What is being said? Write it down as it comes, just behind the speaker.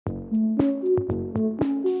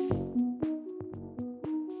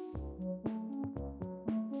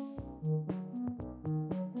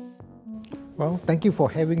Well, thank you for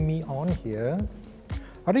having me on here.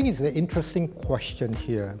 I think it's an interesting question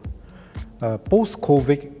here.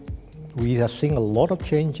 Post-COVID, we are seeing a lot of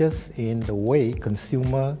changes in the way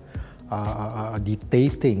consumers are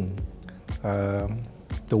dictating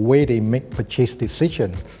the way they make purchase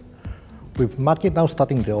decisions. With market now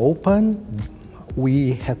starting to open,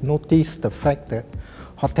 we have noticed the fact that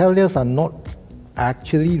hoteliers are not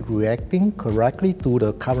actually reacting correctly to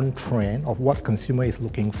the current trend of what consumer is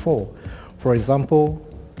looking for. For example,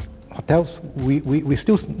 hotels, we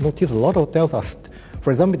still notice a lot of hotels are, for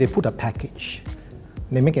example, they put a package,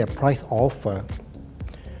 they make a price offer.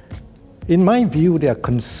 In my view, they are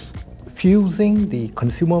confusing the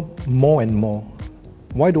consumer more and more.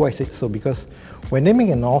 Why do I say so? Because when they make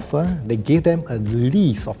an offer, they give them a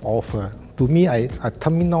list of offers. To me, a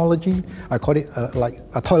terminology, I call it like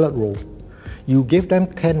a toilet roll. You give them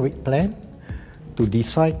 10 rate plan to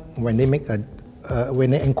decide when they make when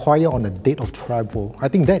they inquire on a date of travel. I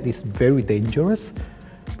think that is very dangerous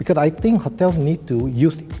because I think hotels need to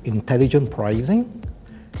use intelligent pricing.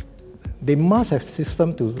 They must have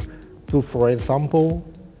system to, for example,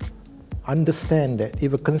 understand that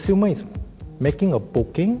if a consumer is making a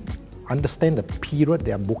booking, understand the period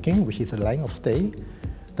they are booking, which is the length of stay,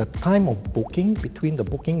 the time of booking between the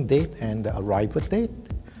booking date and the arrival date,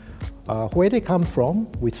 where they come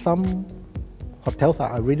from. With some hotels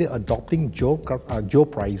are really adopting geo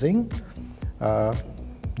pricing,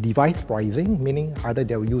 device pricing, meaning either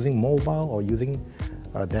they're using mobile or using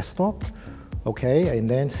desktop. Okay, and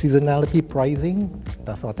then seasonality pricing,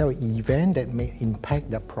 the hotel event that may impact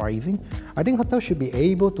the pricing. I think hotels should be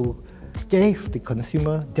able to give the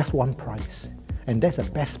consumer just one price, and that's the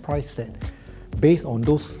best price that, based on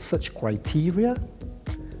those such criteria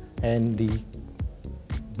and the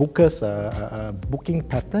booker's booking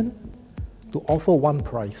pattern, to offer one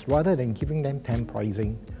price rather than giving them 10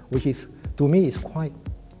 pricing, which is, to me, is quite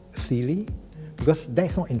silly because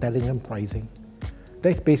that's not intelligent pricing.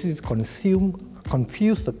 That's basically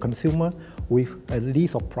confuse the consumer with a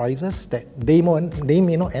list of prices that they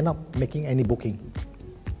may not end up making any booking.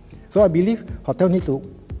 So I believe hotels need to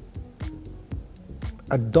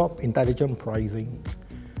adopt intelligent pricing.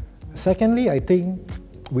 Secondly, I think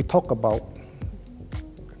we talk about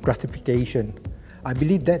gratification. I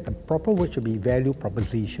believe that the proper word should be value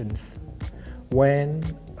propositions.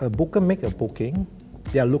 When a booker makes a booking,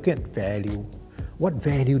 they are looking at value. What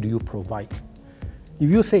value do you provide?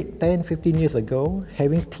 If you say 10, 15 years ago,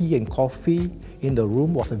 having tea and coffee in the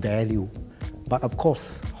room was a value. But of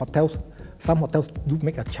course, some hotels do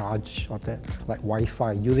make a charge of that, like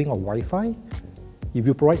Wi-Fi, using of Wi-Fi. If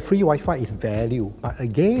you provide free Wi-Fi, it's value. But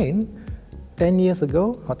again, 10 years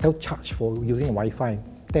ago, hotel charged for using Wi-Fi,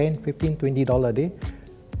 $10, $15, $20 a day.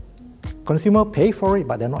 Consumer pay for it,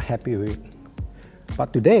 but they're not happy with it.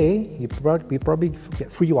 But today, we probably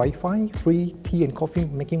get free Wi-Fi, free tea and coffee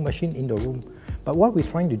making machine in the room. But what we're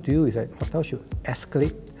trying to do is that hotels should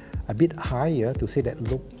escalate a bit higher to say that,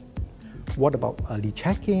 look, what about early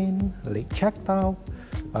check-in, late check-out,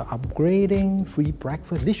 upgrading, free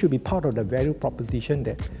breakfast? This should be part of the value proposition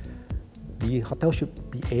that the hotel should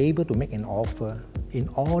be able to make an offer in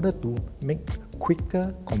order to make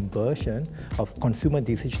quicker conversion of consumer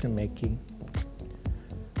decision making.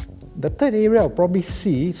 The third area I'll probably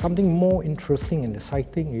see something more interesting and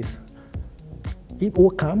exciting is it will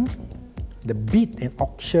come the bid and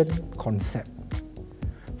auction concept.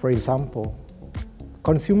 For example,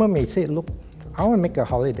 consumer may say, look, I want to make a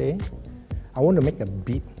holiday, I want to make a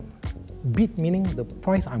bid. Bid meaning the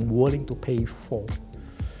price I'm willing to pay for.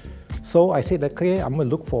 So I said, okay, I'm going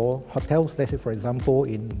to look for hotels, let's say for example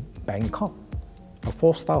in Bangkok, a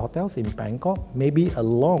 4-star hotels in Bangkok, maybe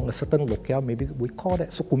along a certain locale, maybe we call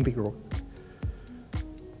that Sukhumvit Road.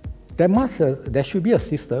 There should be a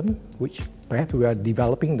system, which perhaps we are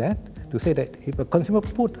developing that, to say that if a consumer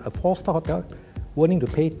put a 4-star hotel willing to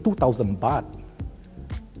pay 2,000 baht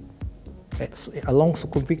along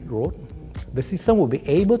Sukhumvit Road, the system will be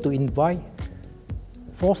able to invite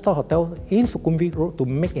 4-star hotels in Sukhumvit Road to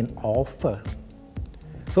make an offer.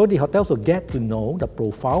 So the hotels will get to know the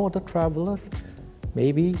profile of the travelers,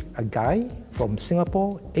 maybe a guy from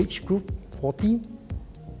Singapore, age group 40,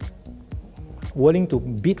 willing to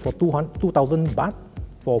bid for 2,000 baht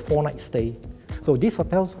for a 4-night stay. So these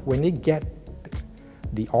hotels, when they get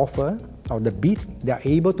the offer or the bid, they are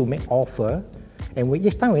able to make offer. And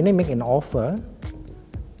each time when they make an offer,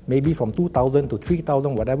 maybe from 2,000 to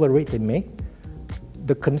 3,000, whatever rates they make,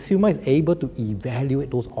 the consumer is able to evaluate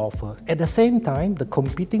those offers. At the same time, the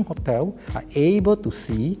competing hotel are able to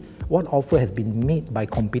see what offer has been made by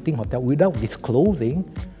competing hotel without disclosing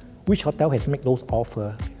which hotel has made those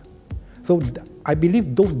offers. So So I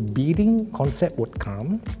believe those bidding concept would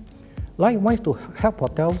come. Likewise, to help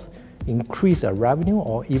hotels increase their revenue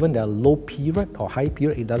or even their low period or high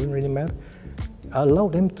period, it doesn't really matter, allow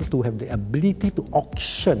them to have the ability to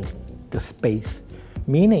auction the space.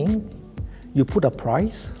 Meaning, you put a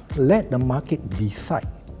price, let the market decide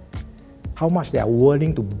how much they are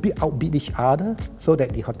willing to outbid each other so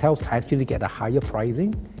that the hotels actually get a higher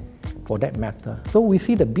pricing for that matter. So we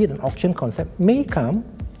see the bid and auction concept may come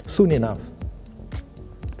soon enough.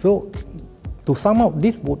 So to sum up,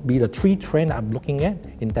 this would be the three trends I'm looking at: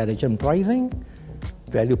 intelligent pricing,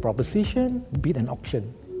 value proposition, bid and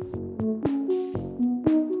auction.